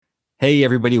Hey,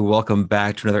 everybody, welcome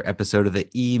back to another episode of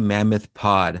the Mammoth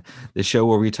Pod, the show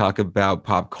where we talk about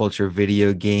pop culture,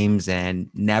 video games, and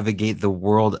navigate the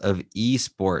world of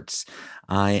esports.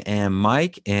 I am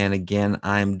Mike, and again,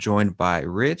 I'm joined by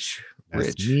Rich. That's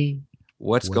Rich, me.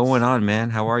 what's going What's on,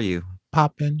 man? How are you?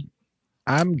 poppin'?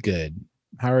 I'm good.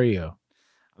 How are you?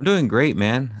 I'm doing great,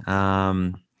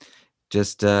 man.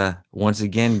 Just once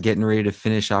again getting ready to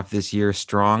finish off this year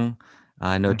strong.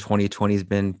 I know Mm. 2020 has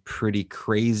been pretty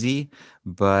crazy,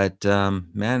 but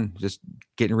man, just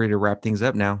getting ready to wrap things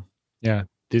up now. Yeah,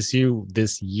 this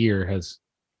year has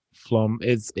flown.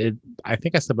 It. I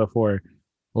think I said before.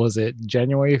 What was it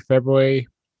January, February,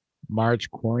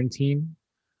 March quarantine,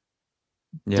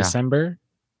 Yeah. December?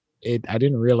 It. I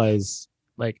didn't realize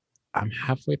like I'm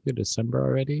halfway through December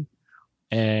already.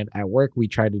 And at work we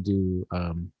tried to do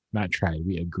not try.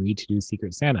 We agreed to do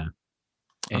Secret Santa,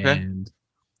 Okay. and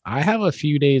I have a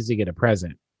few days to get a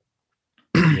present.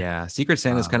 Yeah. Secret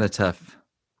Santa is kind um, of tough.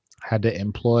 had to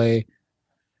employ.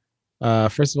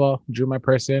 First of all, drew my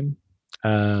person.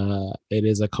 It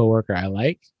is a coworker I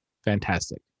like.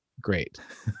 Fantastic, great.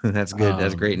 That's good.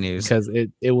 That's great news. Because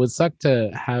it would suck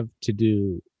to have to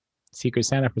do Secret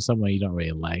Santa for someone you don't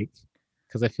really like.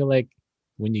 Because I feel like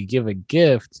when you give a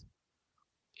gift,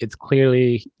 it's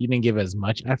clearly you didn't give as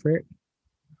much effort.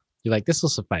 You're like, this will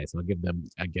suffice. I'll give them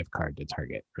a gift card to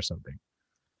Target or something.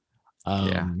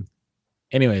 Yeah. Um.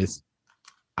 Anyways,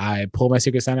 I pulled my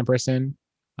Secret Santa person.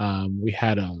 We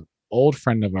had a old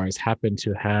friend of ours happen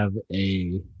to have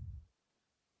a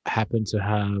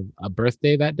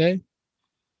birthday that day,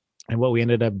 and what we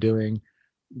ended up doing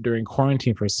during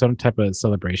quarantine for some type of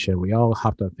celebration, we all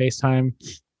hopped on FaceTime.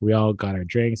 We all got our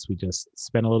drinks. We just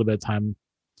spent a little bit of time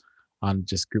on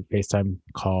just group FaceTime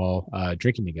call,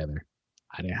 drinking together.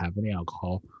 I didn't have any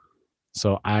alcohol,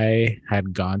 so I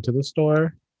had gone to the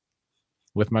store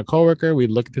with my coworker. We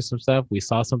looked through some stuff. We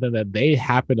saw something that they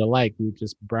happened to like. We were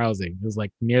just browsing. It was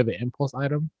like near the impulse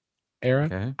item era.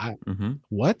 Okay. I Mm-hmm.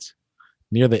 what?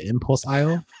 Near the impulse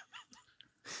aisle.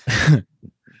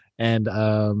 And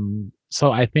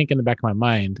so I think in the back of my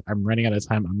mind, I'm running out of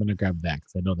time. I'm gonna grab that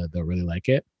because I know that they'll really like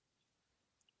it.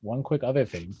 One quick other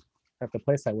thing. At the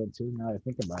place I went to, now that I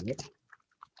think about it,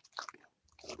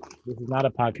 this is not a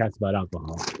podcast about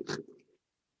alcohol,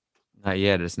 Not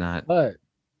yet. It's not. but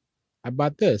I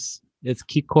bought this. It's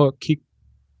Kikori.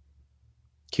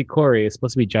 It's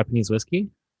supposed to be Japanese whiskey.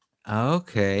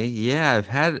 Okay. Yeah, I've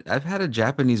had a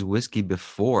Japanese whiskey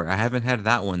before. I haven't had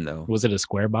that one though. Was it a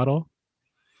square bottle?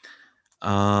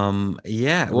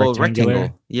 Yeah. A Well, rectangular?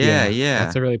 rectangle. Yeah, Yeah,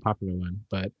 that's yeah. a really popular one.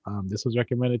 But this was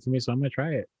recommended to me, so I'm gonna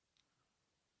try it.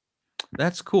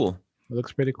 That's cool. It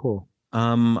looks pretty cool.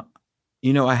 Um,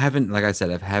 I haven't, like I said,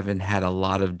 I haven't had a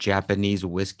lot of Japanese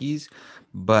whiskeys,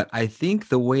 but I think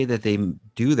the way that they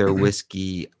do their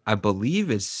whiskey, I believe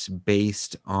is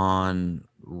based on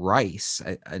rice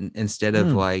instead of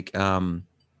Hmm. like,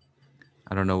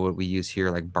 I don't know what we use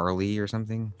here, like barley or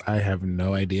something. I have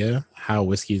no idea how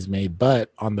whiskey is made,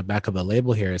 but on the back of the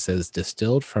label here it says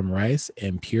distilled from rice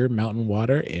and pure mountain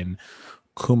water in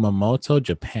Kumamoto,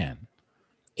 Japan.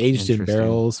 Aged in Interesting.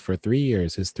 barrels for 3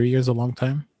 years. Is 3 years a long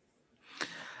time?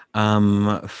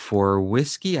 For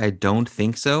whiskey, I don't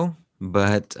think so,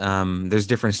 but there's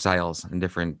different styles and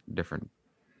different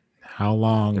How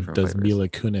long different does flavors. Mila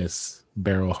Kunis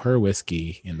barrel her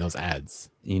whiskey in those ads?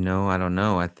 I don't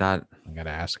know. I gotta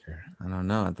ask her. I don't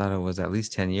know. I thought it was at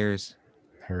least 10 years.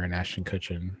 Her and Ashton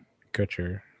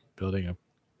Kutcher building a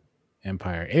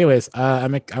empire. Anyways,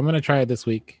 I'm gonna try it this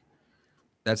week.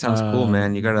 That sounds cool,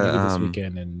 man. You gotta Maybe this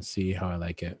weekend and see how I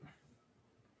like it.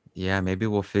 yeah, maybe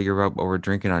we'll figure out what we're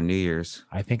drinking on New Year's.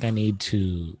 I think I need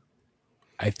to.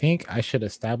 I think I should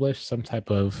establish some type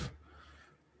of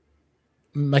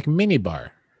like mini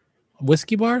bar,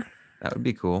 whiskey bar. That would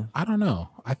be cool. I don't know.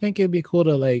 I think it'd be cool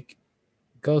to like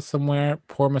go somewhere,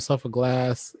 pour myself a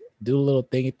glass, do a little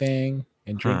thingy thing,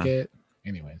 and drink Huh. it.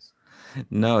 Anyways,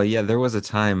 No, yeah, there was a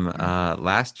time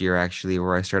last year actually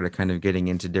where I started kind of getting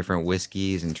into different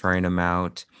whiskeys and trying them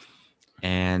out.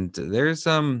 And there's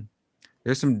some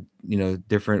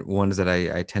different ones that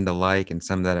I tend to like and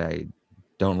some that I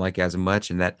don't like as much.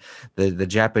 And that the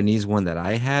Japanese one that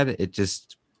I had, it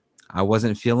just I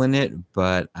wasn't feeling it,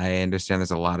 but I understand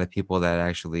there's a lot of people that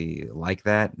actually like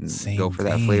that and go same for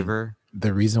that thing. flavor.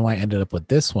 The reason why I ended up with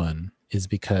this one is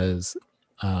because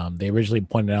they originally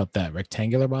pointed out that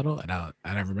rectangular bottle, and I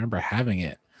remember having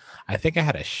it. I think I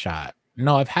had a shot.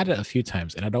 No, I've had it a few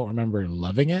times, and I don't remember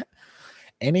loving it.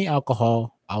 Any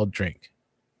alcohol, I'll drink.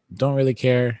 Don't really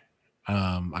care.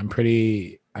 I'm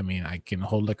pretty. I mean, I can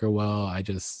hold liquor well. I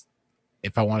just,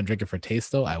 if I want to drink it for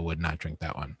taste, though, I would not drink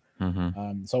that one.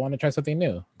 Mm-hmm. So I want to try something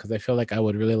new because I feel like I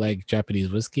would really like Japanese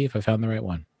whiskey if I found the right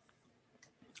one.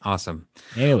 Awesome.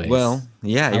 Well, Anyways,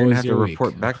 yeah, how you're gonna was have to your week?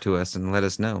 report back to us and let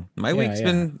us know. My Yeah, week's yeah.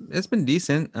 been it's been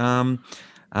decent.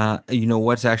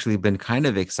 What's actually been kind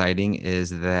of exciting is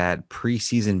that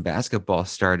preseason basketball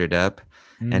started up,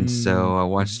 and Mm, so I mhm.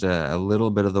 watched a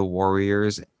little bit of the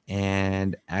Warriors.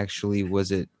 And actually,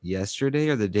 was it yesterday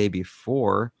or the day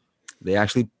before? They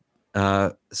actually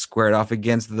squared off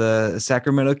against the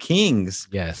Sacramento Kings,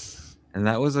 Yes, and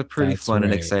that was a pretty that's fun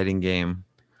and right. exciting game.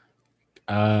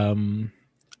 Um,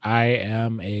 I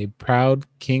am a proud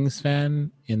Kings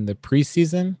fan in the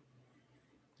preseason,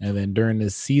 and then during the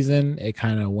season, it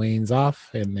kind of wanes off,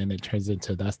 and then it turns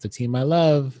into that's the team I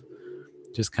love,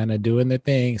 just kind of doing the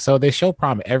thing. So they show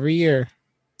promise every year.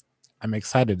 I'm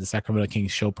excited. The Sacramento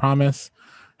Kings show promise.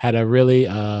 Had a really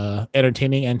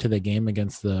entertaining end to the game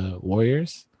against the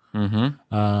Warriors.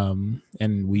 Mm-hmm.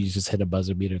 And we just hit a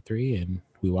buzzer beater three and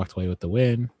we walked away with the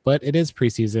win. But it is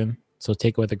preseason, so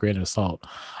take it with a grain of salt.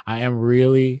 I am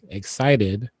really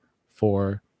excited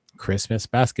for Christmas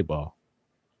basketball.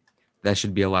 That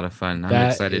should be a lot of fun. I'm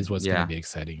That excited. is what's going to Yeah. be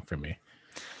exciting for me.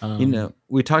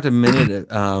 We talked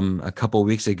a couple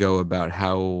weeks ago about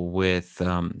how with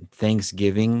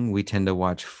Thanksgiving we tend to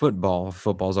watch football.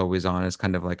 Football's always on; it's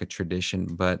kind of like a tradition.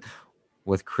 But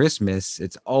with Christmas,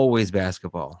 it's always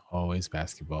basketball. Always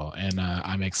basketball, and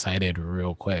I'm excited.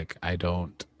 Real quick, I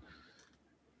don't.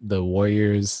 The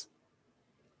Warriors,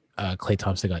 Clay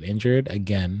Thompson got injured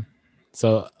again.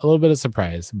 So a little bit of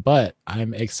surprise, but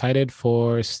I'm excited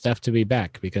for Steph to be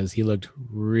back because he looked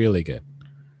really good.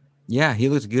 Yeah, he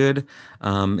looks good.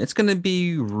 It's going to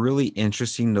be really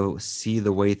interesting to see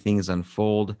the way things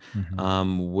unfold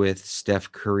Mm-hmm. with Steph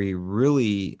Curry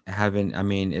really having, I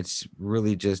mean, it's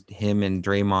really just him and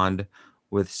Draymond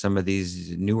with some of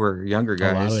these newer, younger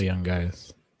A lot of guys. young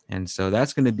guys. And so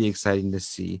that's going to be exciting to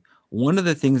see. One of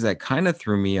the things that kind of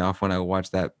threw me off when I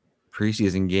watched that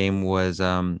preseason game was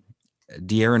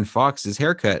De'Aaron Fox's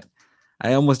haircut.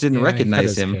 I almost didn't Yeah, he cut recognize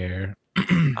his him. hair.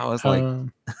 I was like,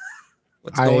 um,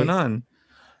 what's going I on?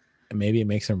 maybe it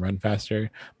makes him run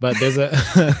faster, but there's a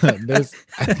there's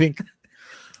I think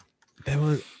there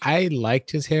was I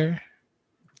liked his hair. I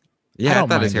Yeah, I don't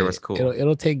thought his mind hair was it. cool.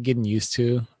 It'll take getting used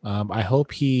to. I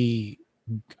hope I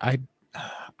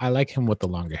I like him with the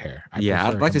longer hair. I Yeah,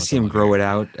 I'd prefer like him to with the see him longer grow hair. it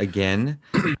out again.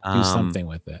 Do Um, something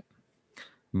with it.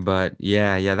 but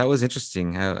yeah, that was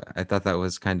interesting. I thought that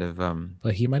was kind of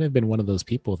But he might have been one of those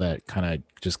people that kind of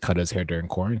just cut his hair during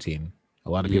quarantine. A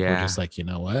lot of people are yeah. just like, you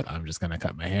know what? I'm just gonna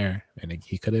cut my hair, and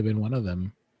he could have been one of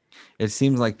them. It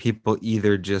seems like people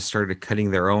either just started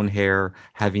cutting their own hair,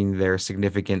 having their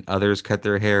significant others cut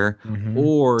their hair, Hmm.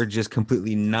 or just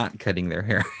completely not cutting their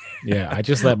hair. Yeah, I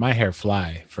just let my hair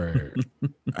fly for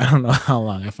I don't know how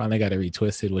long. I finally got it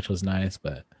retwisted, which was nice,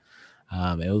 but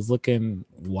it was looking.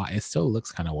 It still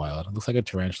looks kind of wild. It looks like a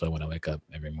tarantula when I wake up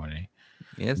every morning.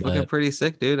 Yeah, it's looking But pretty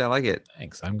sick, dude. I like it.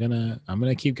 thanks. I'm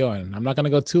gonna keep going. I'm not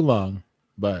gonna go too long,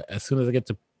 but as soon as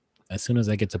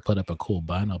I get to put up a cool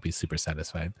bun, I'll be super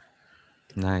satisfied.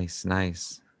 Nice,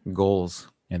 nice. Goals.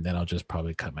 And then I'll just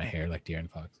probably cut my hair like De'Aaron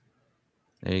Fox.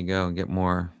 There you go. Get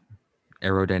more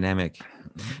aerodynamic.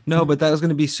 No, but that was going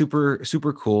to be super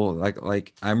super cool.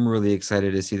 Like I'm really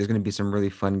excited to see. There's going to be some really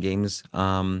fun games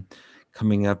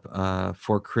coming up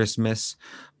for Christmas.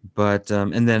 But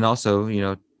and then also,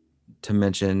 to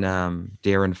mention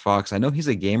Darren Fox. I know he's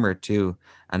a gamer too,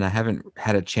 and I haven't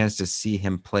had a chance to see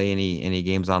him play any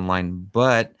games online,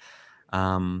 but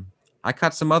um I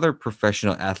caught some other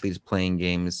professional athletes playing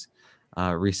games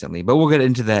recently, but we'll get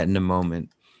into that in a moment.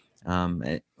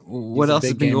 What He's a else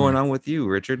has big been going gamer. on with you,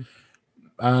 Richard?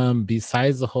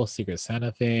 Besides the whole Secret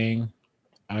Santa thing,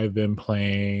 I've been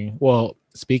playing. Well,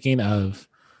 speaking of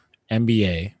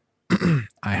NBA, I Hmm.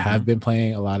 have been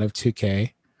playing a lot of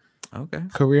 2K Okay.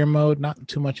 career mode. Not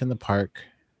too much in the park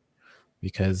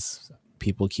because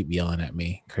people keep yelling at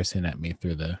me, cursing at me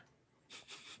through the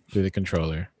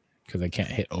controller because I can't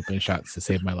hit open shots to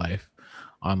save my life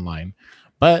online.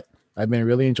 But I've been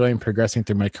really enjoying progressing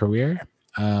through my career.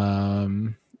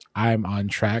 Um, I'm on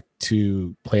track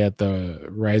to play at the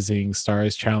Rising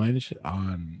Stars Challenge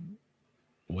on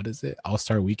what is it? All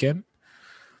Star Weekend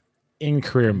in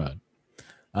career Okay.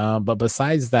 mode. But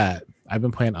besides that, I've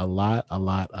been playing a lot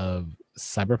of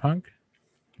Cyberpunk.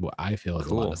 What I feel is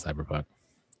a lot of Cool. Cyberpunk.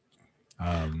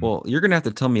 Um, Well, you're gonna have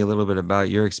to tell me a little bit about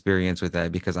your experience with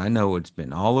that because I know it's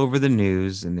been all over the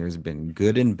news and there's been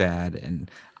good and bad, and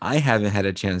I haven't had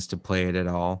a chance to play it at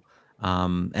all.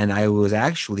 And I was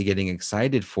actually getting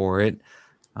excited for it.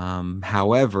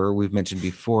 However, we've mentioned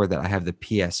before that I have the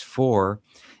PS4,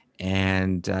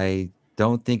 and I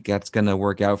don't think that's gonna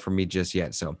work out for me just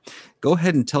yet. So, go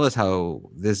ahead and tell us how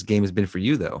this game has been for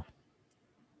you, though.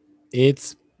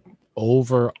 It's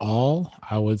overall,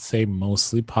 I would say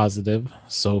mostly positive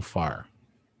so far.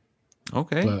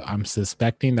 Okay. But I'm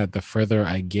suspecting that the further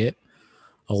I get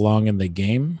along in the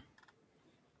game,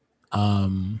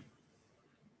 um,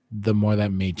 the more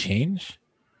that may change.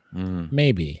 Mm,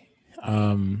 Maybe.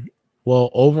 Well,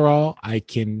 overall, I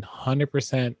can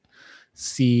 100%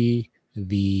 see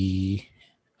the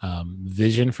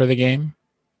vision for the game,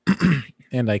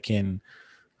 and I can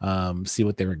see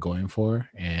what they were going for.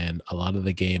 And a lot of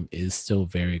the game is still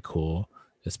very cool,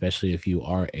 especially if you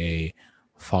are a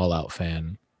Fallout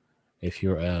fan, if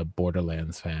you're a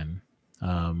Borderlands fan.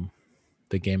 Um,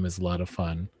 the game is a lot of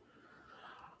fun.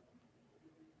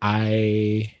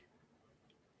 I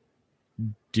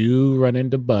do run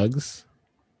into bugs.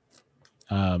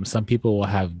 Some people will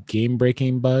have game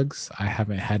breaking bugs. I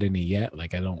haven't had any yet.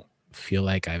 Like, I don't feel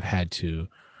like I've had to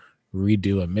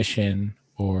redo a mission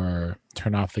or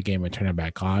turn off the game and turn it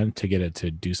back on to get it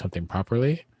to do something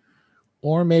properly.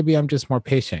 Or maybe I'm just more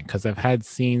patient because I've had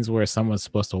scenes where someone's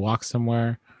supposed to walk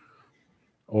somewhere,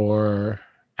 or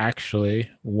actually,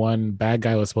 one bad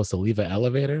guy was supposed to leave an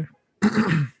elevator.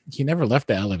 He never left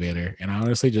the elevator, and I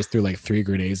honestly just threw like 3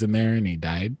 grenades in there and he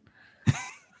died.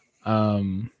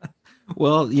 Um,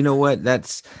 well, you know what?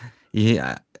 That's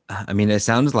yeah. I mean, it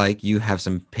sounds like you have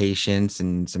some patience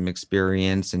and some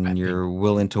experience, I and think you're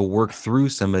willing to work through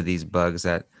some of these bugs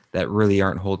that really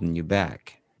aren't holding you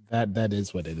back. that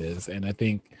is what it is. And I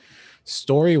think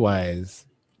story wise,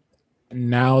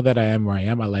 now that I am where I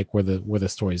am, I like where the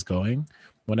story's going.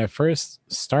 When I first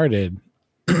started,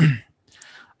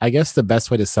 I guess the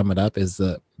best way to sum it up is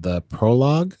the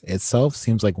prologue itself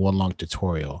seems like one long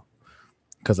tutorial,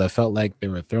 because I felt like they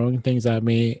were throwing things at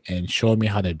me and showing me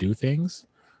how to do things,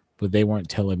 but they weren't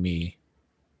telling me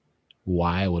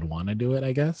why I would want to do it,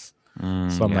 I guess.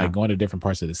 So I'm like Yeah. going to different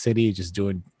parts of the city, just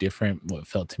doing different, what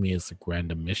felt to me as like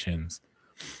random missions.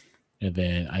 And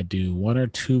then I do one or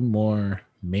two more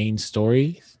main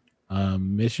story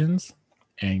missions,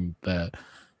 and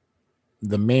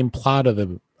the main plot of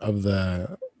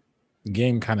the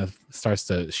game kind of starts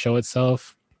to show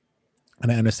itself,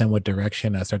 and I understand what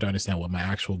direction. I start to understand what my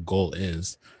actual goal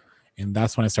is, and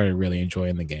that's when I started really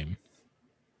enjoying the game.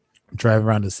 Drive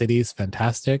around the city is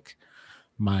fantastic.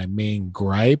 My main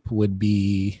gripe would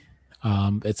be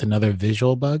it's another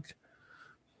visual bug.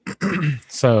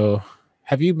 So,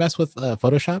 have you messed with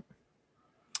Photoshop?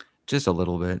 Just a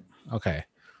little bit. Okay.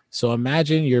 So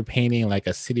imagine you're painting like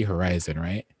a city horizon,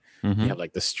 right? You Mm-hmm. have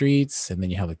like the streets, and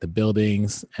then you have like the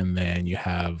buildings, and then you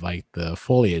have like the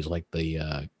foliage, like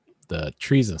the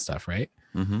trees and stuff, right?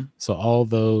 Mm-hmm. So all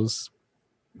those,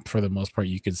 for the most part,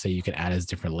 you could say you could add as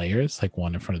different layers, like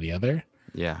one in front of the other.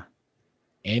 Yeah.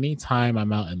 Anytime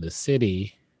I'm out in the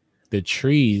city, the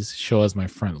trees show as my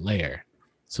front layer.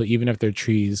 So even if they're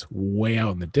trees way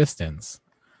out in the distance,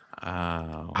 Oh,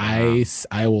 wow.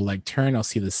 I will like turn, I'll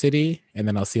see the city, and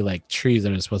then I'll see like trees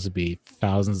that are supposed to be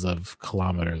thousands of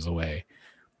kilometers away,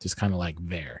 just kind of like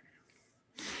there.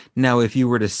 Now, if you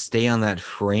were to stay on that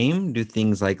frame, do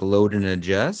things like load and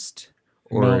adjust,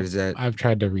 or No, is that? I've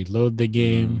tried to reload the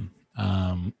Mm,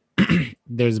 game.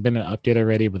 There's been an update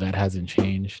already, but that hasn't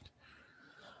changed.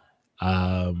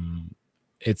 Um,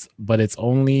 it's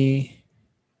only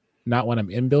not when I'm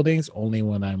in buildings, only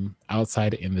when I'm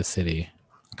outside in the city,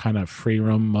 kind of free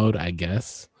roam mode, I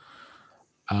guess.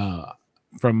 Uh,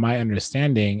 from my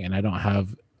understanding, and I don't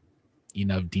have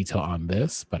enough detail on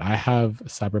this, but I have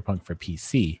Cyberpunk for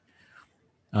PC.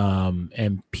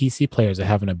 And PC players are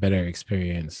having a better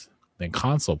experience than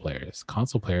console players.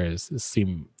 Console players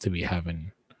seem to be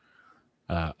having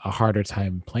a harder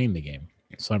time playing the game.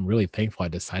 So I'm really thankful I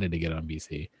decided to get it on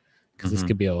PC, because this hmm.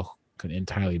 could be an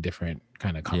entirely different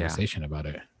kind of Yeah. conversation about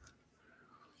it.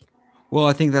 Well,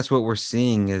 I think that's what we're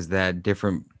seeing is that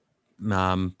different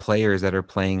players that are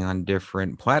playing on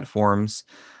different platforms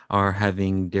are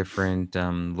having different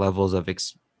levels of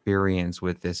experience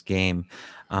with this game.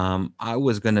 I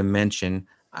was going to mention,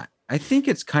 I think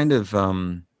it's kind of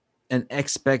an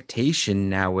expectation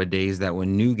nowadays that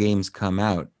when new games come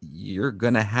out, you're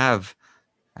going to have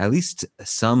at least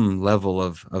some level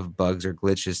of bugs or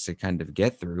glitches to kind of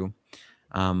get through.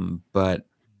 But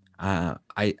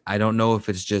I don't know if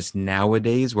it's just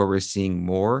nowadays where we're seeing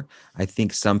more. I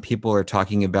think some people are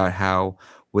talking about how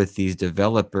with these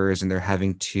developers and they're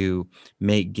having to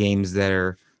make games that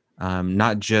are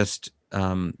not just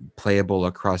playable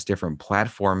across different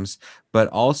platforms, but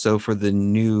also for the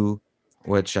new,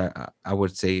 which I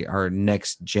would say are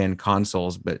next gen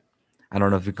consoles, but I don't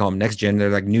know if we call them next gen. They're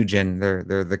like new gen. They're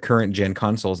the current gen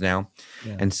consoles now.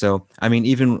 Yeah. And so, I mean,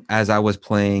 even as I was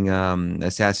playing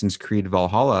Assassin's Creed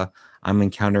Valhalla, I'm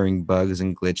encountering bugs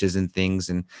and glitches and things,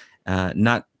 and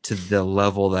not to the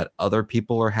level that other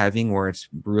people are having, where it's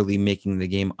really making the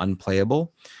game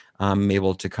unplayable. I'm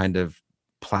able to kind of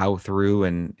plow through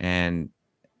and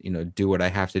do what I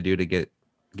have to do to get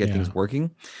Yeah. things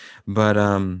working. But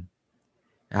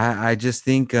I just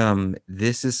think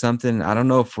this is something. I don't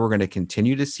know if we're going to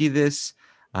continue to see this,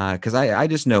 because I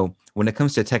just know when it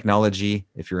comes to technology,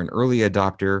 if you're an early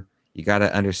adopter, you got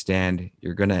to understand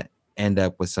you're going to end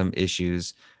up with some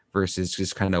issues versus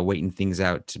just kind of waiting things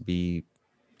out to be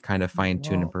kind of fine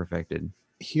tuned and Well, perfected.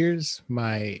 here's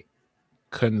my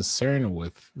concern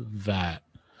with that.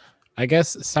 I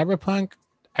guess Cyberpunk,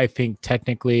 I think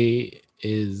technically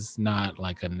is not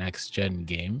like a next gen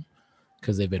game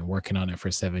because they've been working on it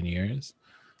for 7 years.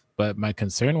 But my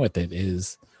concern with it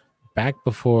is back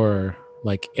before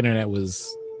like internet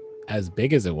was as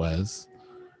big as it was,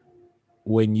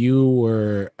 when you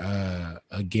were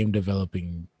a game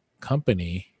developing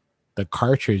company, the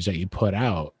cartridge that you put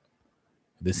out,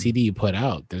 the Mm, CD you put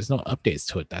out, there's no updates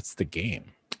to it. That's the game,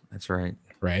 that's right.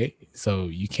 right? So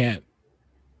you can't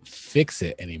fix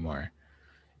it anymore.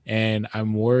 And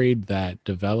I'm worried that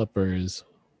developers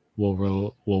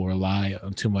will rely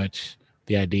on too much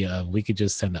the idea of we could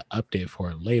just send an update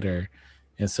for it later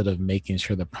instead of making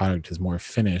sure the product is more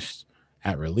finished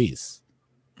at release.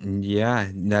 Yeah,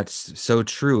 that's so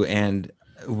true. And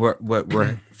what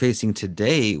we're facing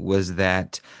today was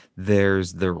that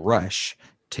there's the rush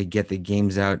to get the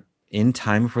games out in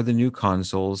time for the new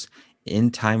consoles, in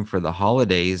time for the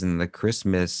holidays and the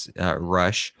Christmas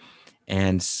rush.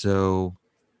 And so,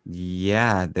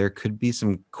 yeah, there could be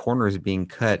some corners being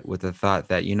cut with the thought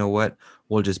that, you know what,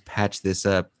 we'll just patch this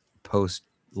up post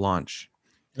launch.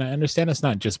 And I understand it's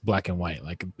not just black and white.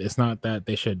 Like it's not that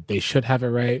they should have it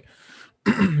right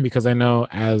because I know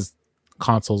as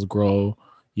consoles grow,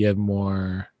 you have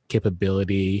more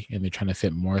capability and they're trying to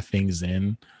fit more things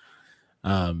in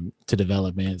to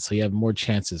development. So you have more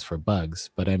chances for bugs.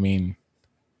 But I mean,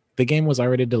 the game was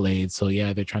already delayed. So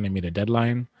yeah, they're trying to meet a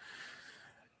deadline.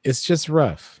 It's just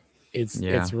rough. It's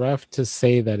Yeah. it's rough to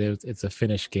say that it's a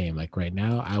finished game. Like right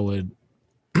now, I would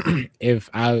if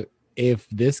I if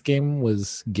this game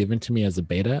was given to me as a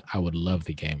beta, I would love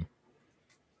the game.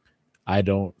 I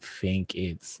don't think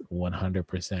it's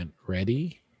 100%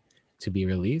 ready to be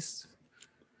released.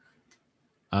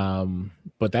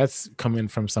 But that's coming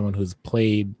from someone who's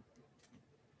played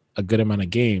a good amount of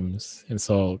games, and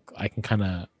so I can kind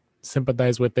of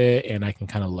sympathize with it, and I can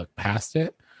kind of look past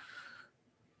it.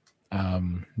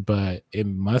 But it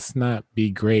must not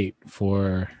be great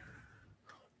for.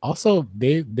 Also,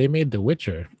 they made The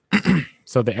Witcher,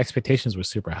 so the expectations were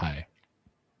super high.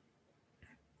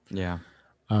 Yeah.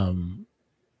 Um,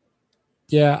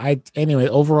 yeah. Anyway.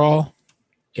 Overall,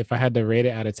 if I had to rate it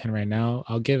out of 10 right now,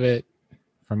 I'll give it,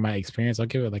 from my experience, I'll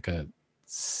give it like a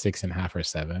 6.5 or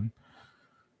 7.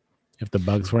 If the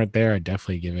bugs weren't there, I'd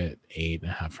definitely give it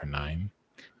 8.5 or 9.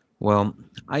 Well,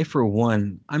 I, for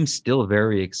one, I'm still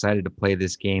very excited to play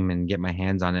this game and get my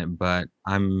hands on it, but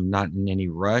I'm not in any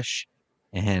rush.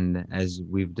 And as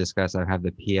we've discussed, I have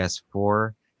the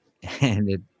PS4,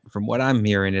 and from what I'm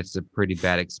hearing, it's a pretty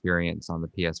bad experience on the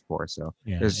PS4. So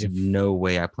Yeah. there's If no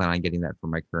way I plan on getting that for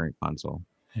my current console.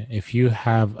 if you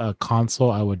have a console,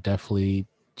 I would definitely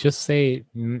just say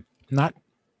not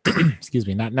excuse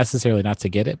me, not necessarily not to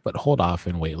get it, but hold off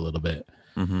and wait a little bit.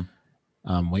 Hmm.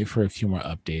 Wait for a few more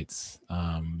updates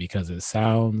because it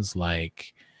sounds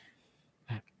like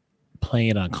playing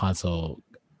it on console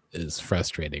is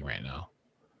frustrating right now.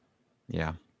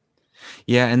 Yeah.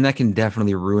 Yeah, and that can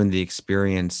definitely ruin the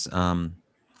experience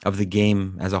of the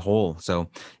game as a whole. So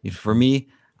for Mhm. me,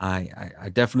 I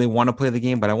definitely want to play the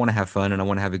game, but I want to have fun and I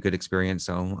want to have a good experience.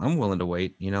 So I'm willing to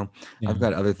wait. I've Yeah,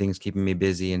 got other things keeping me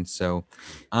busy, and so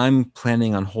I'm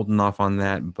planning on holding off on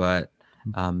that. But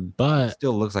it but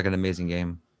still looks like an amazing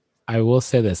game. I will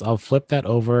say this: I'll flip that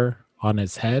over on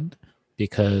its head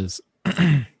because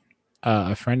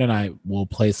a friend and I will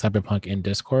play Cyberpunk in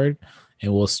Discord,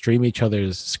 and we'll stream each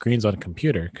other's screens on a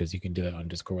computer because you can do that on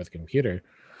Discord with a computer.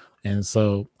 And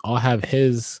so I'll have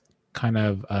his kind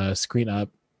of screen up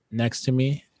next to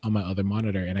me on my other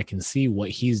monitor, and I can see what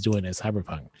he's doing in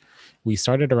Cyberpunk. We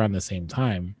started around the same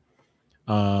time,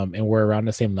 and we're around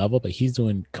the same level, but he's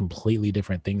doing completely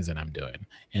different things than I'm doing,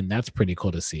 and that's pretty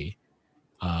cool to see.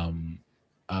 Um,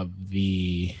 of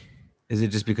the Is it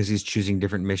just because he's choosing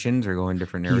different missions or going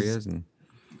different he's areas? And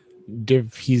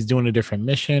he's doing a different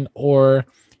mission, or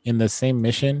in the same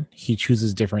mission he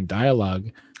chooses different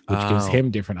dialogue, which gives oh,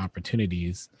 him different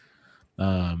opportunities.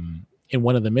 In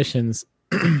one of the missions,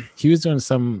 he was doing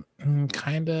some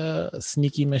kind of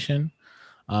sneaky mission.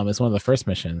 It's one of the first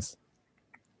missions,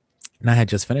 and I had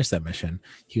just finished that mission.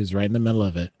 He was right in the middle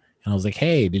of it. And I was like,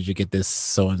 "Hey, did you get this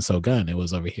so and so gun? It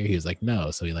was over here." He was like,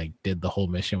 "No." So he like did the whole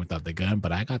mission without the gun,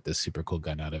 but I got this super cool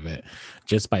gun out of it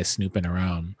just by snooping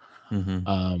around.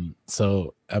 Mm-hmm.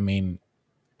 So I mean,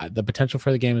 the potential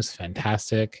for the game is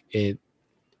fantastic.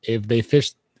 If they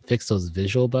fix those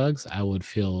visual bugs, I would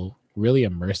feel really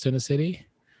immersed in the city.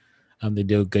 They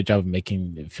do a good job of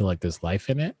making it feel like there's life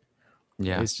in it.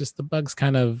 Yeah. It's just the bugs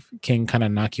can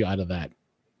knock you out of that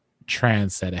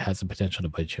trance that it has the potential to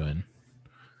put you in.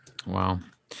 Wow.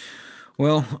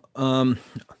 Well,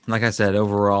 like I said,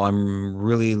 overall, I'm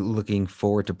really looking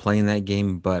forward to playing that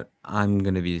game, but I'm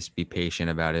gonna just be patient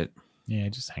about it. Yeah,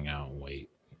 just hang out and wait.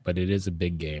 But it is a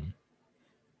big game.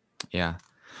 Yeah.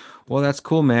 Well, that's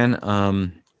cool, man.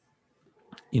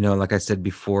 Like I said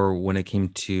before, when it came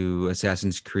to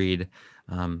Assassin's Creed,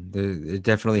 it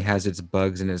definitely has its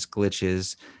bugs and its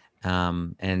glitches,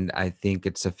 and I think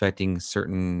it's affecting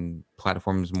certain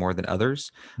platforms more than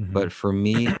others. Mm-hmm. But for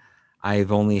me,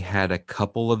 I've only had a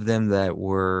couple of them that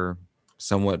were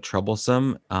somewhat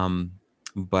troublesome,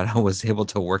 but I was able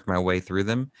to work my way through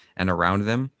them and around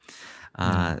them.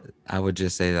 Yeah. I would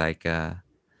just say, like, yeah,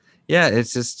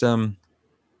 it's just,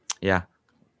 yeah,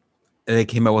 they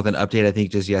came out with an update, I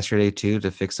think, just yesterday too, to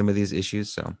fix some of these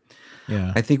issues. So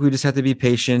Yeah. I think we just have to be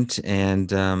patient and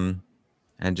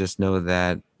just know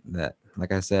that,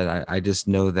 like I said, I just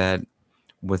know that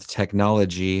with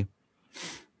technology,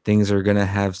 things are gonna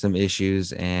have some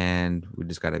issues, and we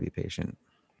just gotta be patient.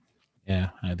 Yeah.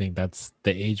 I think that's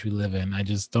the age we live in. I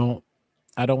don't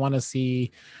want to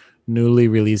see newly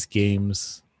released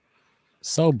games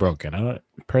so broken. I don't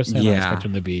expect Yeah.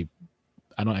 them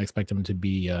to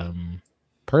be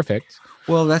perfect.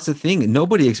 Well, that's the thing.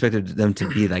 Nobody expected them to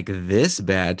be like this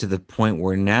bad, to the point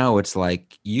where now it's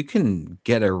like you can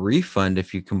get a refund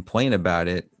if you complain about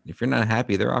it. If you're not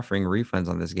happy, they're offering refunds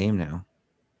on this game now.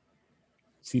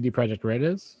 CD Project Red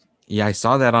is? Yeah, I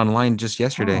saw that online just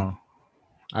yesterday. Oh,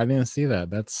 I didn't see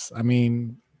that. I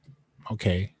mean,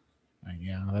 okay.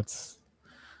 Yeah, that's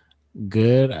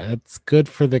good. That's good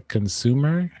for the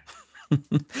consumer.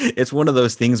 It's one of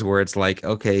those things where it's like,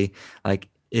 okay, like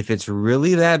if it's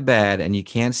really that bad and you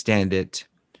can't stand it,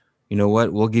 you know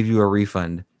what? We'll give you a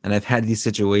refund. And I've had these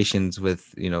situations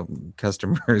with,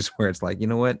 customers where it's like, you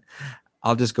know what?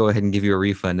 I'll just go ahead and give you a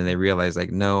refund. And they realize,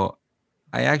 like, no,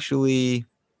 I'm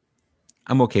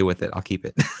okay with it. I'll keep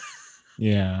it.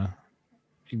 Yeah,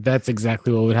 that's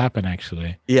exactly what would happen,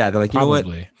 actually. Yeah. They're like, you know what?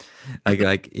 Probably.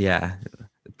 Yeah.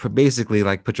 Basically,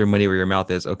 like, put your money where your mouth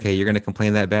is. Okay. You're going to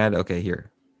complain that bad. Okay. Here,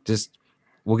 just,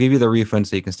 we'll give you the refund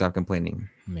so you can stop complaining.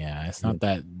 Yeah, it's not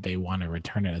that they want to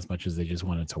return it as much as they just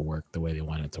want it to work the way they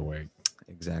want it to work.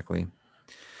 Exactly.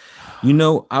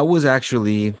 I was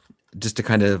actually, just to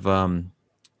kind of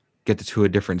get to a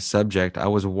different subject, I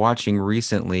was watching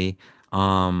recently.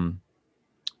 I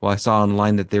saw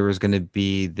online that there was going to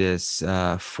be this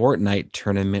Fortnite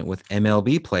tournament with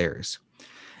MLB players,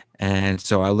 and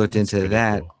so I looked That's into pretty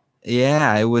that. cool.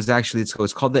 Yeah, it was actually,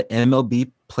 it's called the MLB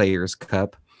Players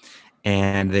Cup,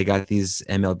 and they got these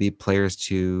MLB players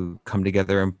to come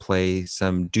together and play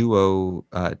some duo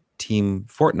team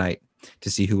Fortnite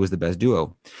to see who was the best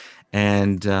duo.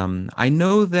 And I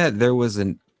know that there was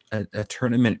a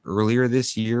tournament earlier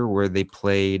this year where they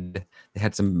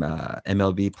had some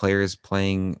MLB players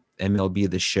playing MLB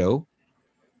The Show,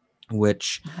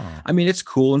 which, Oh, I mean, it's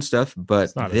cool and stuff, but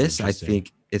it's not as this, I interesting.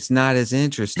 think, it's not as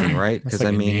interesting, right? That's Because,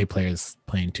 like I NBA mean, players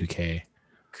playing 2K.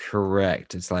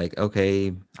 correct. It's like,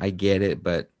 okay, I get it,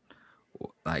 but,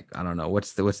 like, I don't know,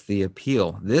 what's the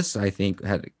appeal. This, I think,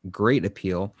 had great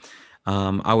appeal.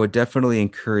 I would definitely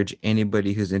encourage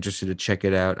anybody who's interested to check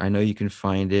it out. I know you can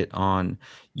find it on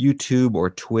YouTube or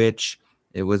Twitch.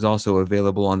 It was also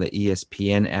available on the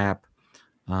ESPN app.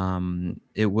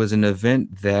 It was an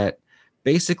event that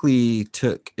basically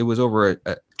it was over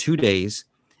 2 days,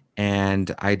 and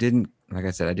like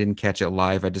I said, I didn't catch it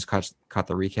live. I just caught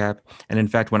the recap. And in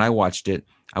fact, when I watched it,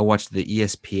 I watched the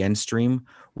ESPN stream,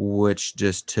 which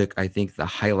just took, I think, the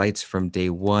highlights from day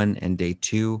one and day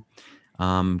two,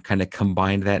 kind of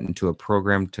combined that into a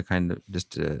program to kind of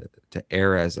just to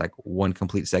air as like one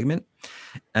complete segment.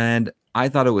 And I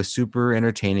thought it was super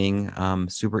entertaining,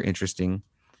 super interesting,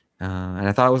 and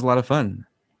I thought it was a lot of fun.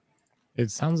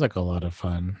 It sounds like a lot of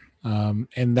fun.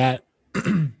 And that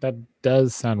that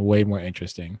does sound way more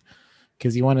interesting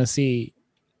because you want to see.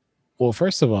 Well,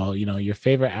 first of all, your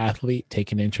favorite athlete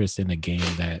taking interest in a game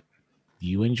that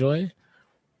you enjoy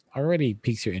already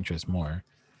piques your interest more.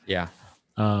 Yeah.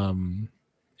 Um,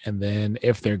 And then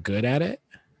if they're good at it,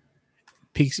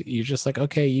 peaks, you're just like,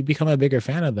 okay, you become a bigger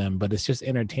fan of them. But it's just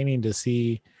entertaining to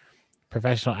see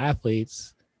professional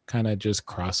athletes kind of just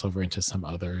cross over into some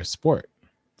other sport.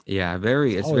 Yeah, It's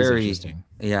it's always very, interesting.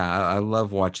 yeah, I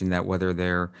love watching that, whether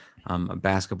they're a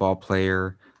basketball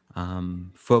player,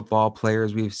 football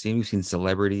players we've seen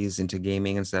celebrities into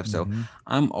gaming and stuff. So Mm-hmm.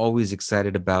 I'm always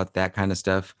excited about that kind of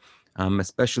stuff,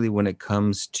 especially when it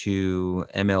comes to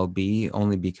MLB,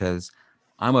 only because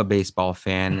I'm a baseball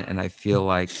fan and I feel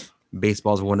like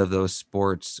baseball is one of those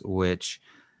sports which,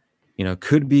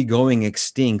 could be going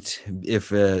extinct if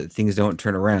things don't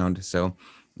turn around. So,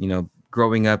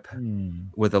 growing up Mm.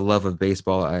 with a love of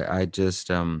baseball, I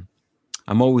just I'm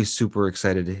always super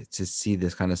excited to see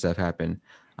this kind of stuff happen.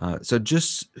 So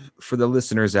just for the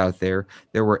listeners out there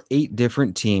were 8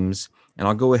 different teams, and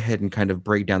I'll go ahead and kind of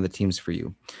break down the teams for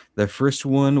you. The first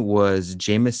one was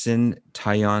Jamison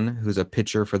Tyon, who's a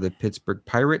pitcher for the Pittsburgh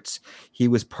Pirates. He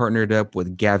was partnered up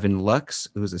with Gavin Lux,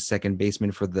 who's a second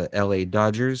baseman for the LA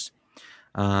Dodgers.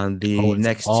 Oh, The it's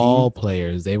next all team,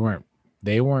 players. They weren't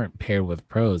paired with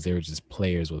pros. They were just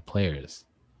players with players.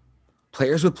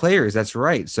 players with players. That's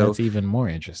right. So That's even more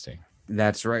interesting.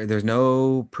 that's right. There's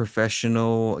no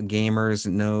professional gamers,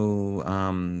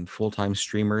 no full-time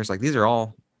streamers. Like these are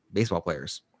all baseball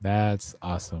players. That's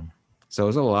awesome. So it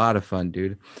was a lot of fun,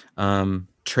 dude.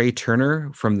 Trey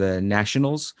Turner from the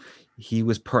Nationals, he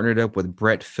was partnered up with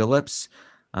Brett Phillips.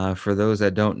 For those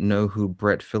that don't know who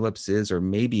Brett Phillips is, or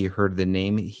maybe heard the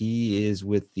name, he is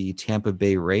with the Tampa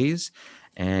Bay Rays,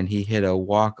 and he hit a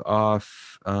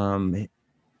walk-off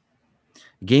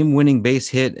game-winning base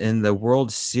hit in the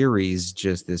World Series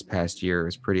just this past year. It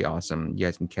was pretty awesome. You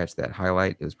guys can catch that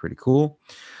highlight. It was pretty cool.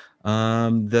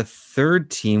 The third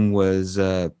team was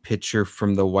a pitcher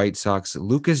from the White Sox,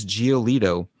 Lucas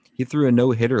Giolito. He threw a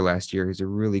no-hitter last year. He's a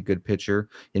really good pitcher,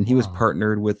 and he was Wow.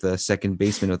 partnered with a second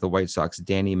baseman with the White Sox,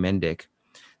 Danny Mendick.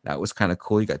 That was kind of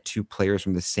cool. You got 2 players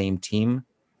from the same team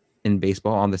in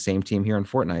baseball on the same team here in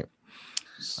Fortnite.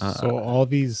 Uh, So all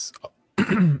these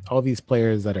all these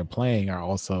players that are playing are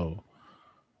also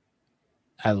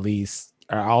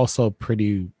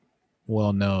pretty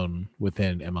well known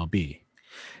within MLB.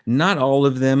 Not all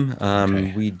of them.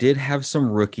 Okay. We did have some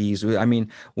rookies. I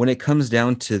mean, when it comes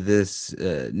down to this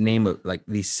name of like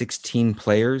these 16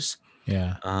 players,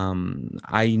 Yeah.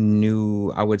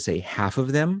 I would say half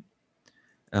of them.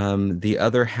 The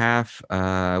other half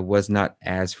was not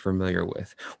as familiar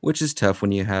with, which is tough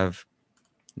when you have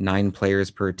 9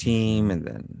 players per team, Hmm. and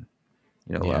then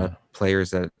a lot of Yeah.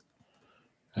 players that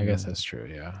I guess mm, that's true.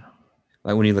 Yeah.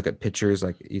 like when you look at pictures,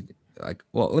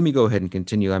 well, let me go ahead and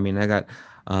continue. I mean, I got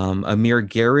Amir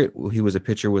Garrett. He was a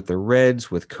pitcher with the Reds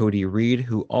with Cody Reed,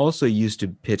 who also used to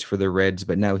pitch for the Reds,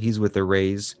 but now he's with the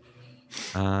Rays.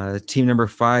 Team number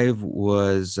 5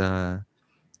 was a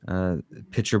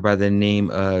pitcher by the name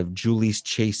of Julius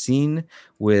Chaseen,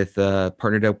 with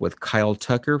partnered up with Kyle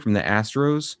Tucker from the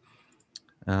Astros.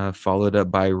 Followed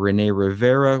up by Rene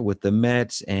Rivera with the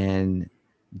Mets and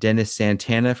Dennis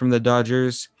Santana from the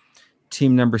Dodgers.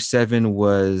 Team number 7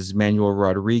 was Manuel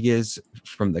Rodriguez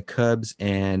from the Cubs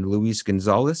and Luis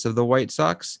Gonzalez of the White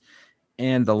Sox.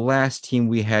 And the last team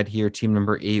we had here, team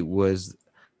number 8, was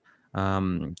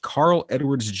Carl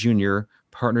Edwards Jr.,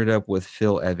 partnered up with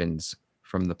Phil Evans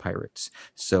from the Pirates.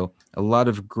 So a lot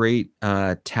of great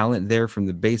talent there from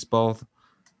the baseball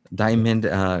diamond,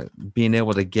 being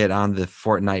able to get on the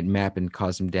Fortnite map and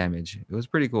cause some damage. It was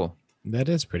pretty cool. That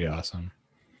is pretty awesome.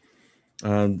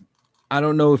 Um, I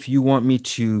don't know if you want me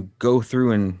to go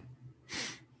through and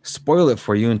spoil it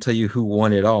for you and tell you who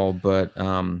won it all, but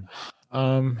Um,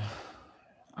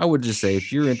 I would just say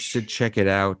if you're interested, check it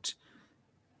out.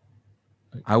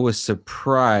 I was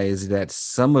surprised that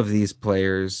some of these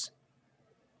players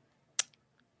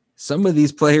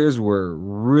were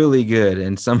really good,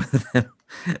 and some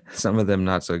of them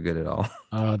not so good at all.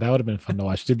 that would have been fun to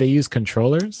watch. Did they use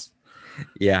controllers?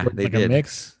 Yeah, Was it they like a did.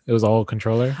 mix? It was all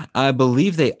controller. I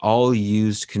believe they all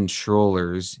used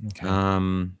controllers. Okay,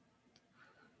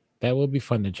 that will be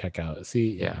fun to check out.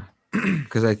 See, Yeah. yeah,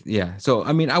 Because so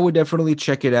I mean, I would definitely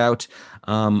check it out.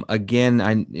 Again,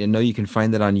 I know you can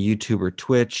find that on YouTube or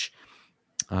Twitch.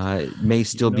 It may you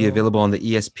still be know, available on the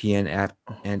ESPN app,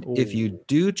 and if you oh,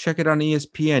 do check it on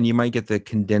ESPN, you might get the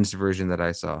condensed version that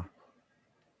I saw.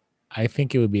 I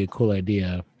think it would be a cool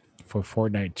idea for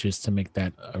Fortnite just to make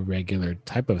that a regular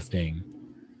type of thing.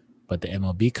 But the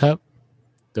MLB Cup,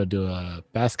 they'll do a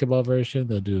basketball version.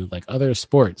 They'll do like other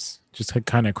sports, just to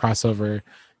kind of cross over,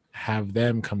 have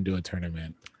them come do a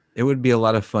tournament. It would be a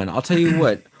lot of fun. I'll tell you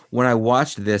what. when I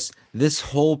watched this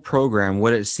whole program,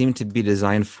 what it seemed to be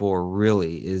designed for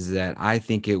really is that I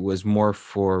think it was more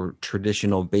for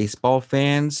traditional baseball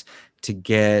fans to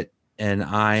get an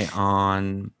eye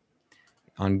on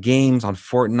games, on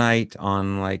Fortnite,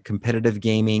 on like competitive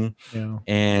gaming, Yeah.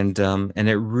 and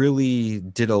it really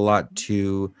did a lot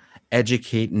to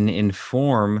educate and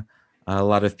inform a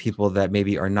lot of people that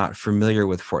maybe are not familiar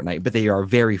with Fortnite, but they are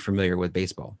very familiar with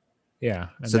baseball. Yeah.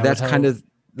 And So that would that's kind help. of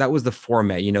that was the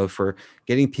format, for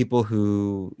getting people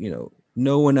who,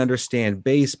 know and understand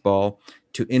baseball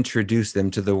to introduce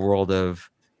them to the world of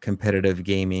competitive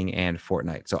gaming and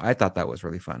Fortnite. So I thought that was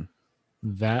really fun.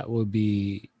 That would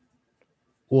be,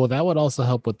 well, that would also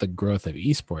help with the growth of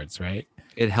esports, right?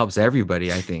 It helps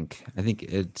everybody, I think. I think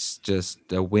it's just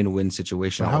a win-win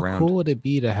situation But all how around. cool would it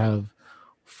be to have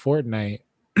Fortnite?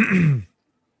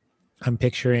 I'm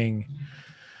picturing,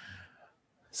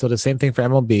 so the same thing for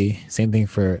MLB, same thing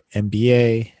for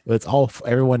NBA. It's all,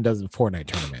 everyone does a Fortnite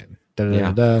tournament. Da, da, da,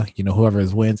 Yeah. da, whoever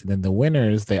wins, and then the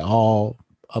winners, they all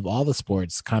of all the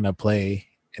sports kind of play,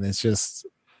 and it's just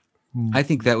I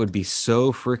think that would be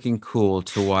so freaking cool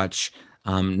to watch,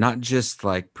 not just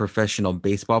like professional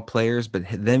baseball players, but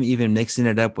them even mixing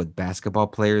it up with basketball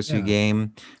players who yeah.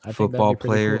 game, I think that'd football be pretty cool.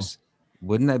 players.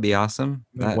 Wouldn't that be awesome?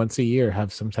 Like once a year,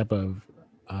 have some type of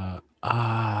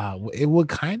it would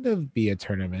kind of be a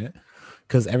tournament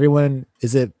because everyone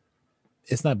is it.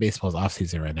 It's not baseball's off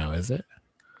season right now, is it?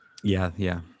 Yeah,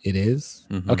 yeah. It is.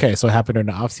 Mhm. Okay, so it happened in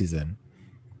the off season.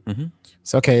 Mhm.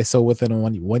 So okay, so within a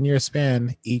one year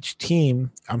span, each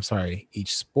team, I'm sorry,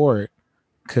 each sport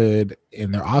could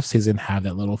in their off season have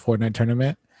that little Fortnite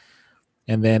tournament,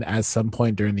 and then at some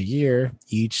point during the year,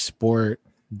 each sport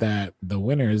that the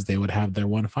winners they would have their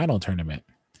one final tournament.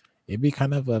 It'd be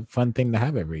kind of a fun thing to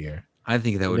have every year. I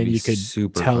think that And would then be you could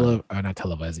super fun. or not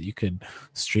televise it. You could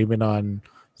stream it on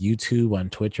YouTube, on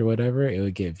Twitch, or whatever. It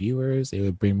would get viewers. It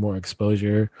would bring more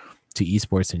exposure to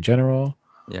esports in general.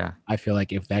 Yeah. I feel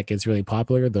like if that gets really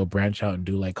popular, they'll branch out and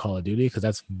do like Call of Duty because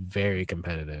that's very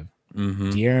competitive.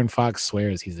 Mhm. De'Aaron Fox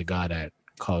swears he's a god at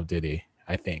Call of Duty.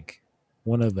 I think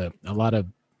a lot of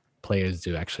players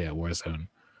do actually at Warzone.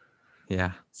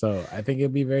 Yeah. So I think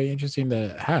it'd be very interesting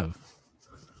to have.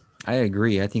 I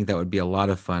agree. I think that would be a lot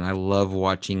of fun. I love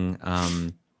watching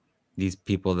these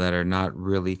people that are not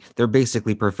really they're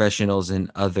basically professionals in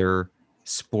other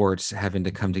sports having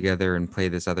to come together and play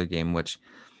this other game, which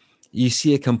you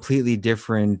see a completely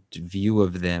different view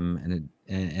of them,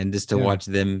 and just to Yeah. watch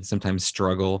them sometimes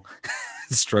struggle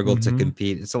to Mm-hmm.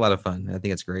 compete. It's a lot of fun. I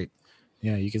think it's great.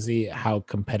 Yeah, you can see how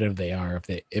competitive they are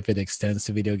if it extends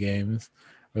to video games,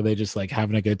 or they just like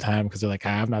having a good time because they're like,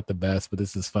 I'm not the best, but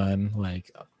this is fun. Like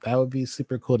that would be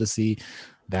super cool to see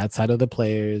that side of the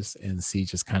players and see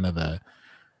just kind of a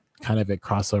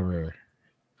crossover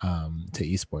to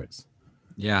esports.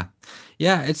 Yeah.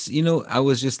 Yeah, it's I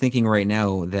was just thinking right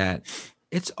now that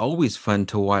it's always fun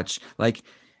to watch. Like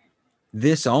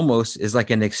this almost is like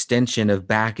an extension of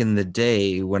back in the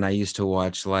day when I used to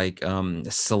watch like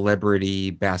celebrity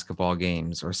basketball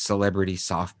games or celebrity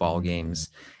softball Mm, games.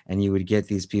 And you would get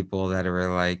these people that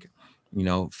are like,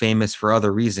 famous for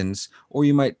other reasons, or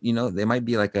they might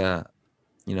be like a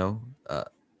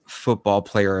football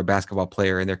player or a basketball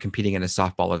player and they're competing in a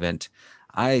softball event.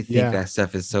 I think yeah, that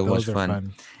stuff is so much those are fun.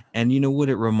 fun. And you know what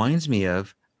it reminds me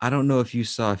of? I don't know if you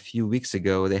saw a few weeks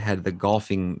ago, they had the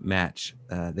golfing match.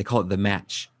 They call it the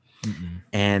match. Mm-mm.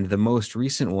 And the most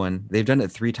recent one, they've done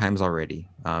it 3 times already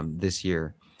this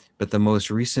year. But the most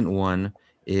recent one,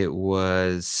 it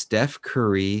was Steph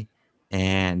Curry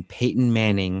and Peyton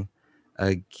Manning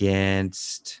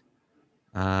against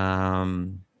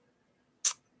um,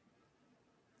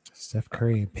 Steph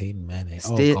Curry and Peyton Manning.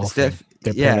 Oh, golfing. Steph.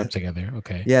 They're paired Yeah, up together.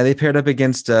 Okay. yeah, they paired up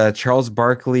against Charles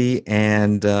Barkley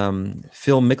and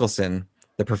Phil Mickelson,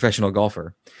 the professional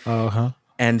golfer. Uh huh.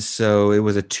 And so it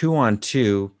was a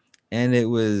 2-on-2, and it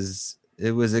was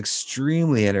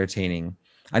extremely entertaining.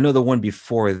 I know the one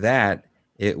before that,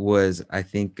 it was I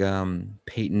think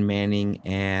Peyton Manning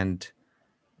and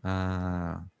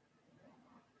uh,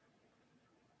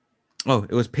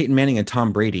 it was Peyton Manning and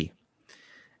Tom Brady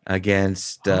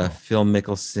against Oh, Phil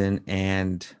Mickelson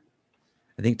and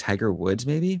I think Tiger Woods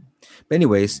maybe. But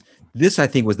anyways, this I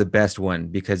think was the best one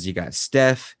because you got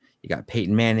Steph, you got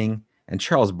Peyton Manning, and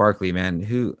Charles Barkley, man.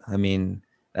 Who I mean,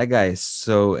 that guy is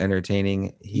so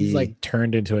entertaining. he's He like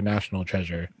turned into a national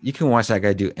treasure. You can watch that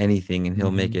guy do anything and he'll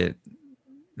make Hmm. it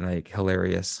like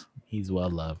hilarious. He's well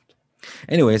loved.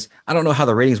 Anyways, I don't know how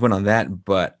the ratings went on that,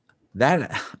 but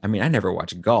that I mean, I never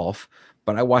watched golf,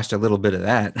 but I watched a little bit of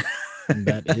that.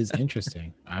 That is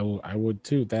interesting. I would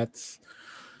too. That's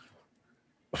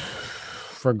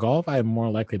For golf, I'm more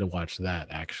likely to watch that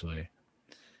actually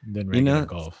than You regular know,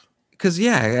 golf. because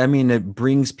yeah, I mean, it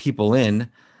brings people in.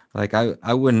 Like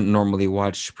I wouldn't normally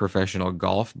watch professional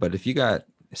golf, but if you got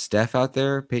Steph out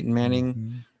there, Peyton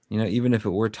Manning, Hmm. even if it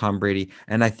were Tom Brady,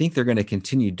 and I think they're going to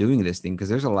continue doing this thing because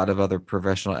there's a lot of other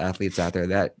professional athletes out there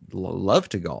that love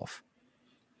to golf.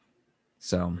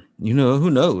 So, who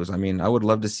knows? I mean, I would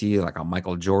love to see like a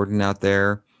Michael Jordan out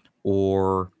there,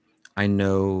 or I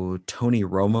know Tony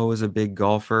Romo is a big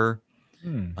golfer.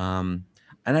 Hmm. Um,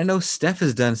 and I know Steph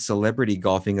has done celebrity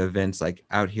golfing events like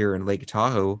out here in Lake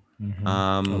Tahoe, Hmm.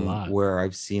 A lot. where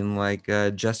I've seen like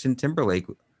Justin Timberlake,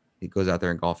 he goes out there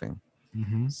and golfing.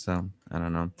 Hmm. So I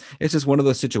don't know. It's just one of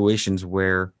those situations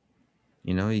where,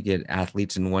 you get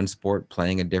athletes in one sport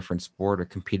playing a different sport or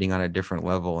competing on a different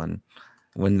level. And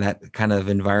when that kind of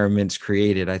environment's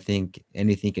created, I think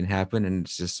anything can happen. And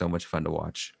it's just so much fun to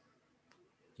watch.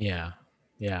 Yeah.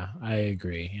 Yeah, I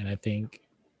agree. And I think,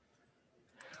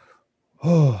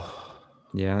 oh,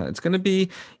 Yeah, it's going to be,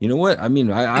 you know what? I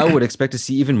mean, I would expect to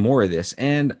see even more of this.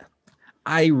 And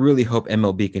I really hope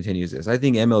MLB continues this. I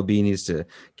think MLB needs to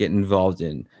get involved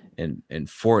in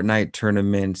Fortnite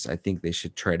tournaments. I think they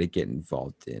should try to get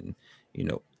involved in, you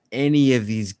know, any of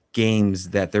these games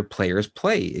that their players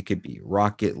play. It could be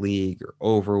Rocket League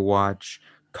or Overwatch,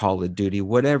 Call of Duty,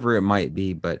 whatever it might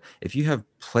be. But if you have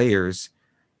players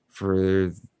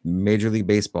for Major League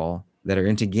Baseball that are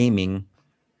into gaming,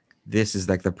 this is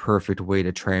like the perfect way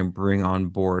to try and bring on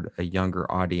board a younger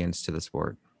audience to the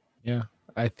sport. yeah,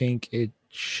 I think it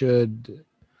should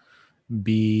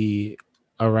be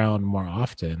around more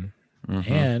often.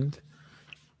 Mm-hmm. And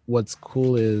what's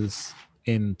cool is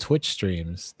in Twitch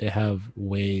streams, they have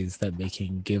ways that they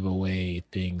can give away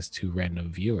things to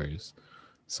random viewers.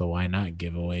 So why not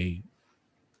give away?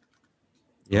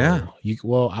 Yeah.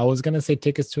 I was gonna say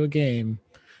tickets to a game,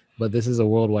 but this is a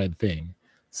worldwide thing.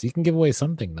 So you can give away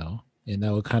something though, and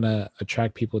that will kind of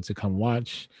attract people to come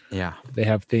watch. Yeah. They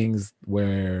have things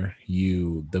where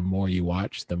the more you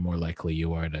watch, the more likely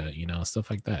you are to, stuff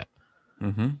like that.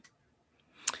 Mm-hmm.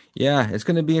 Yeah, it's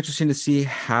going to be interesting to see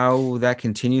how that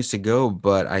continues to go,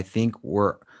 but I think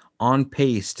we're on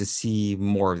pace to see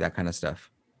more of that kind of stuff.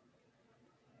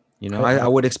 I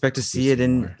would expect to Hope we see it see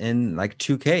in more. in like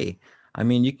 2K. I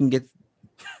mean, you can get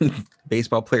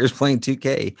baseball players playing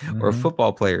 2K or Hmm.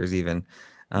 football players even.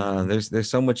 There's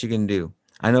so much you can do.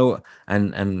 I know,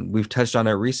 and we've touched on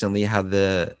it recently how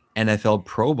the NFL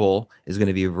Pro Bowl is going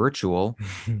to be virtual,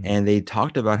 and they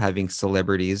talked about having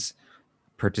celebrities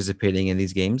participating in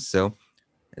these games. So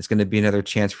it's going to be another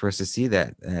chance for us to see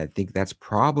that. And I think that's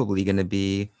probably going to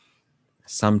be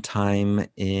sometime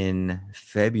in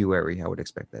February. I would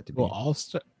expect that to Well,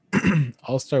 be.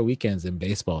 All Star weekends in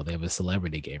baseball, they have a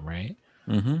celebrity game, right?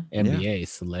 Yeah. NBA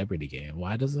celebrity game.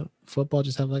 Why doesn't football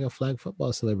just have like a flag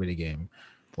football celebrity game?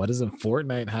 Why doesn't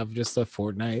Fortnite have just a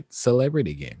Fortnite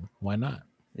celebrity game? Why not?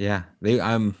 Yeah.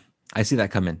 I see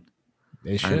that coming.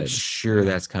 They I'm should. sure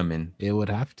Yeah, that's coming. it would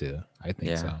have to. I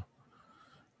think Yeah. so.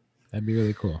 That'd be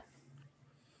really cool.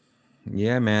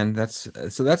 Yeah, man. That's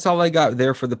all I got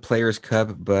there for the Players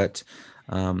Cup, but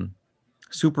um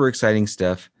super exciting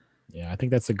stuff. Yeah, I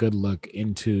think that's a good look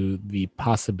into the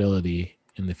possibility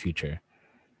in the future.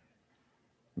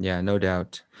 Yeah, no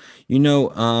doubt. You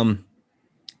know,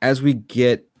 as we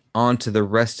get on to the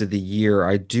rest of the year,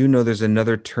 I do know there's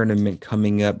another tournament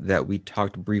coming up that we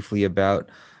talked briefly about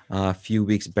a few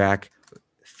weeks back.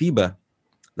 FIBA,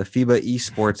 the FIBA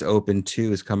Esports Open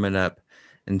 2 is coming up.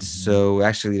 And Hmm. so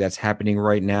actually that's happening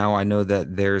right now. I know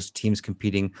that there's teams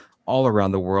competing all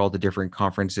around the world, the different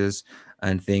conferences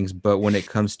and things. But when it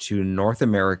comes to North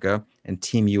America and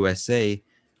Team USA,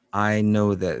 I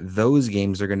know that those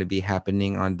games are going to be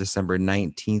happening on December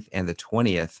 19th and the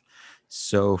 20th.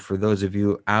 So for those of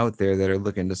you out there that are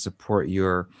looking to support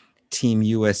your Team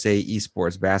USA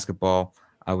esports basketball,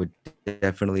 I would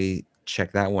definitely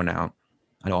check that one out.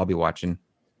 I know I'll be watching.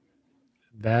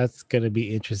 That's gonna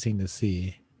be interesting to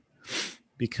see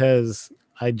because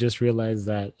I just realized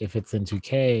that if it's in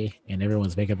 2K and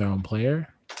everyone's making their own player,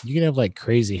 you can have like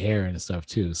crazy hair and stuff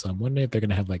too. So I'm wondering if they're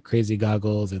gonna have like crazy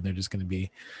goggles and they're just gonna be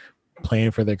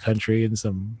playing for their country in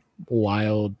some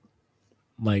wild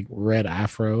like red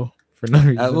afro for no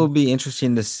That will reason. be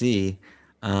interesting to see.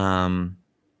 Um,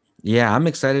 yeah, I'm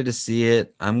excited to see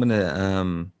it. I'm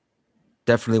gonna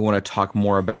definitely want to talk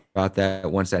more about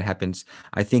that once that happens.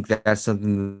 I think that's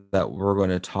something that we're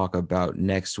going to talk about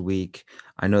next week.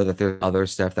 I know that there's other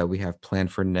stuff that we have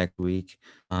planned for next week.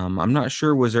 I'm not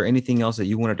sure. Was there anything else that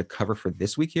you wanted to cover for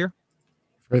this week here?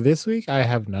 For this week, I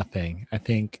have nothing. I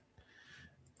think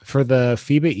for the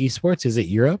FIBA esports, is it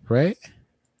Europe, right?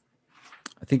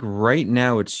 I think right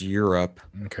now it's Europe.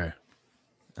 Okay.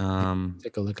 Um,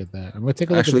 Take a look at that. I'm gonna take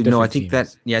a look at the Actually, no, I different think that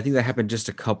teams. yeah, I think that happened just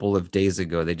a couple of days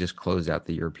ago. They just closed out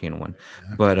the European one.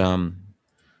 But Okay.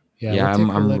 Yeah, we'll yeah, take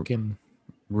a I'm look and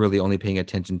really only paying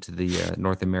attention to the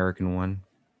North American one.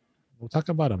 we'll talk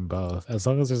about them both. As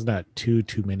long as there's not too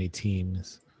many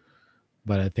teams.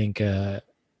 But I think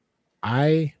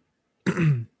I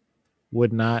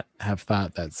would not have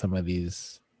thought that some of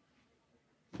these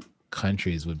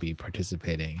countries would be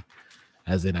participating.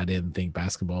 As in, I didn't think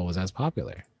basketball was as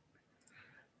popular.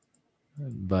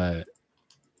 But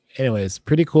anyways,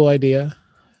 pretty cool idea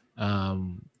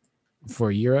um,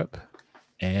 for Europe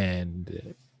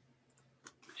and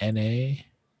NA.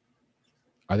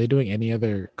 Are they doing any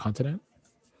other continent?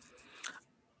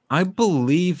 I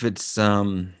believe it's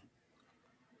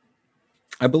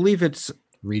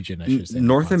Region, I should say, not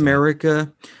North continent.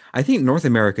 America. I think North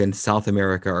America and South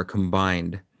America are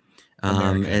combined. And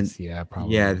Americas, yeah, yeah,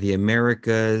 probably. the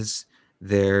Americas,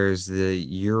 there's the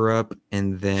Europe,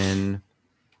 and then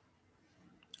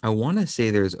I want to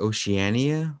say there's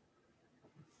Oceania.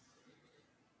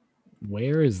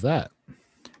 Where is that?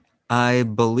 I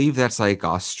believe that's like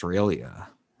Australia,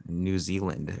 New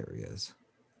Zealand areas.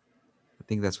 I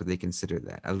think that's what they consider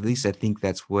that. At least I think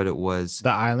that's what it was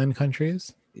The island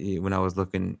countries? when I was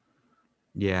looking.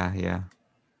 Yeah, yeah.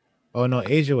 Oh no,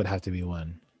 Asia would have to be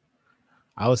one.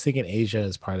 I was thinking Asia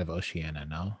is part of Oceania.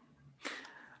 No,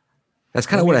 That's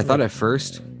kind let of what me I thought look. at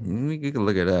first. You can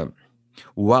look it up.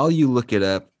 While you look it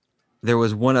up, there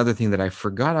was one other thing that I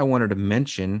forgot I wanted to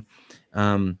mention.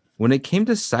 When it came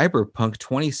to Cyberpunk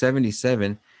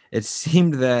 2077, it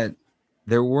seemed that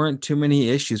there weren't too many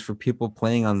issues for people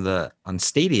playing on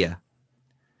Stadia.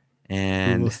 Google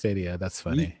And Stadia. That's Ye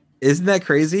funny. isn't that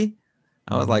crazy?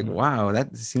 I was like, Hmm. wow,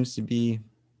 that seems to be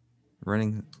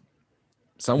running They're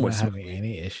somewhat not having smoothly.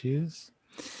 any issues.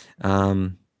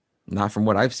 Um, not from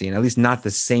what I've seen, at least not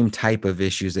the same type of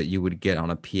issues that you would get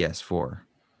on a PS4.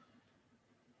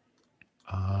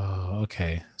 Oh,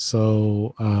 okay.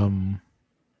 So,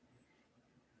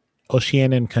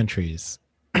 Oceanian countries.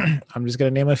 I'm just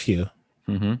gonna name a few.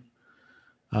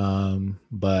 Mm-hmm.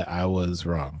 But I was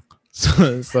wrong.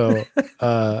 So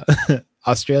uh,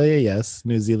 Australia, yes.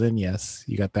 New Zealand, yes.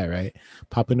 You got that right.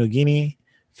 Papua New Guinea,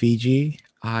 Fiji,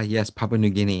 Ah, yes, Papua New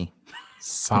Guinea.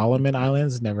 Solomon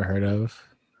Islands, never heard of.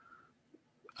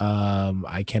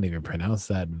 I can't even pronounce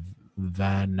that.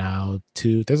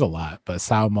 Vanuatu. There's a lot, but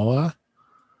Samoa.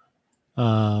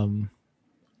 Um,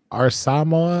 are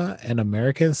Samoa and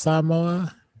American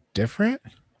Samoa different?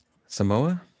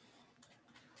 Samoa?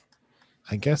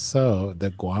 I guess so. The I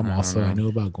Guam don't also. I know. knew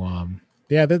about Guam.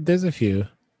 Yeah, there's a few.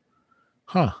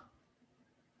 Huh.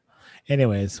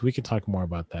 Anyways, we could talk more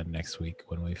about that next week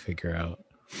when we figure out.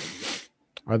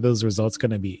 Are those results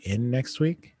going to be in next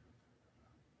week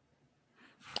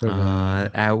for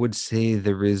the I would say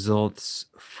the results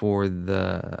for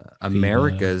the FIBA?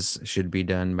 Americas should be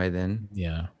done by then.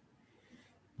 Yeah,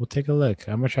 we'll take a look.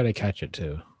 I'm gonna try to catch it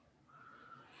too.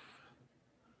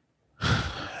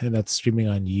 And that's streaming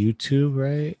on YouTube,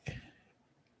 right?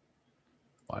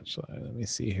 Watch. Let me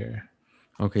see here.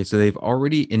 Okay, so they've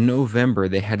already in November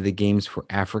they had the games for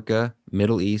Africa,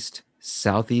 Middle East,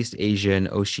 Southeast Asia, and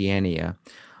Oceania.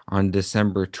 On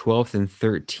December 12th and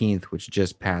 13th, which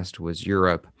just passed, was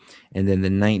Europe. And then the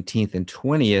 19th and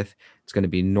 20th, it's going to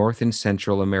be North and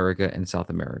Central America and South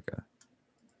America.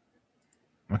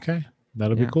 Okay,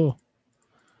 that'll be Yeah. cool.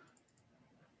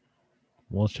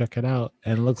 We'll check it out.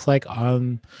 And it looks like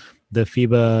on the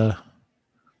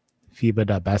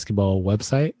FIBA.basketball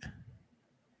website.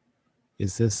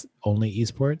 Is this only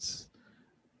esports?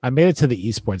 I made it to the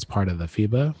esports part of the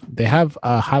FIBA. They have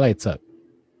highlights up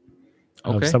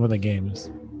of Okay. some of the games.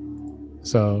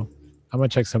 So I'm gonna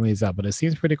check some of these out, but it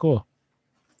seems pretty cool.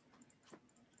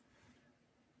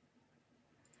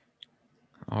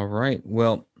 All right.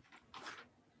 Well,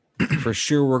 for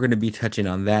sure, we're going to be touching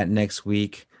on that next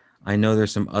week. I know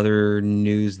there's some other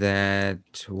news that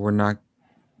we're not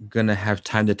going to have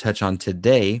time to touch on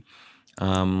today,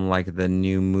 like the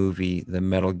new movie, the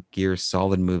Metal Gear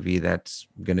Solid movie that's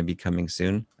going to be coming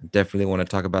soon. Definitely want to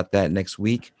talk about that next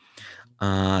week.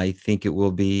 I think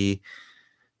that'll be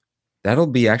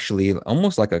actually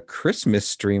almost like a Christmas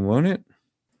stream, won't it?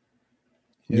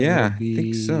 It will Yeah, I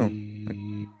think so.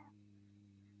 be.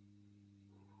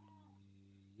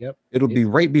 Yep. It'll be It's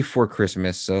right before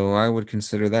Christmas, so I would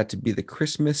consider that to be the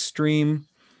Christmas stream.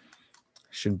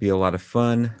 Should be a lot of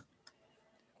fun.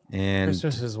 And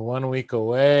Christmas is 1 week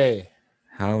away.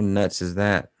 how nuts is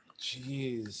that?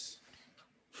 Jeez,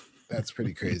 that's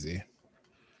pretty crazy.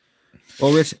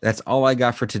 Well, Rich, that's all I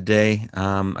got for today.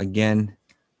 Again,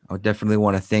 I would definitely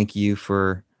want to thank you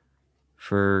for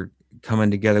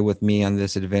coming together with me on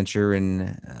this adventure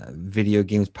in video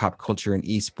games, pop culture, and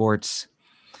esports.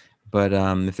 But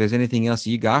if there's anything else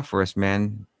you got for us,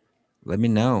 man, let me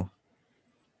know.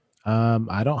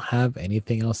 I don't have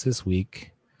anything else this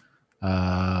week.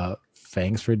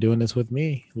 Thanks for doing this with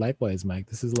me. Likewise, Mike.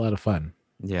 This is a lot of fun,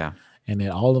 Yeah. and it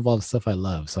all involves stuff I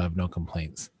love, so I have no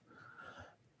complaints.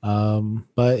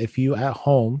 But if you at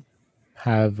home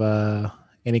have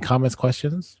any comments,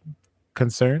 questions,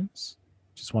 concerns,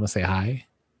 just want to say hi,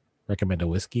 recommend a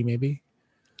whiskey, maybe.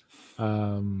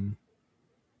 Um,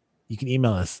 you can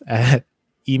email us at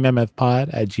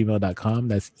emammotpod@gmail.com.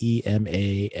 That's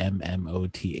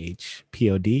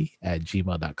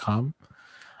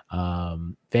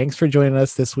emammotthpod@gmail.com. Thanks for joining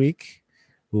us this week.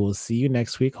 We will see you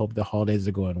next week. Hope the holidays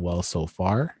are going well so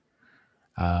far.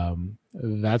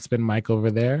 That's been Mike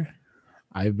over there.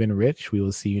 I've been Rich. We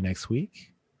will see you next week.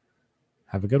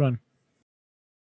 Have a good one.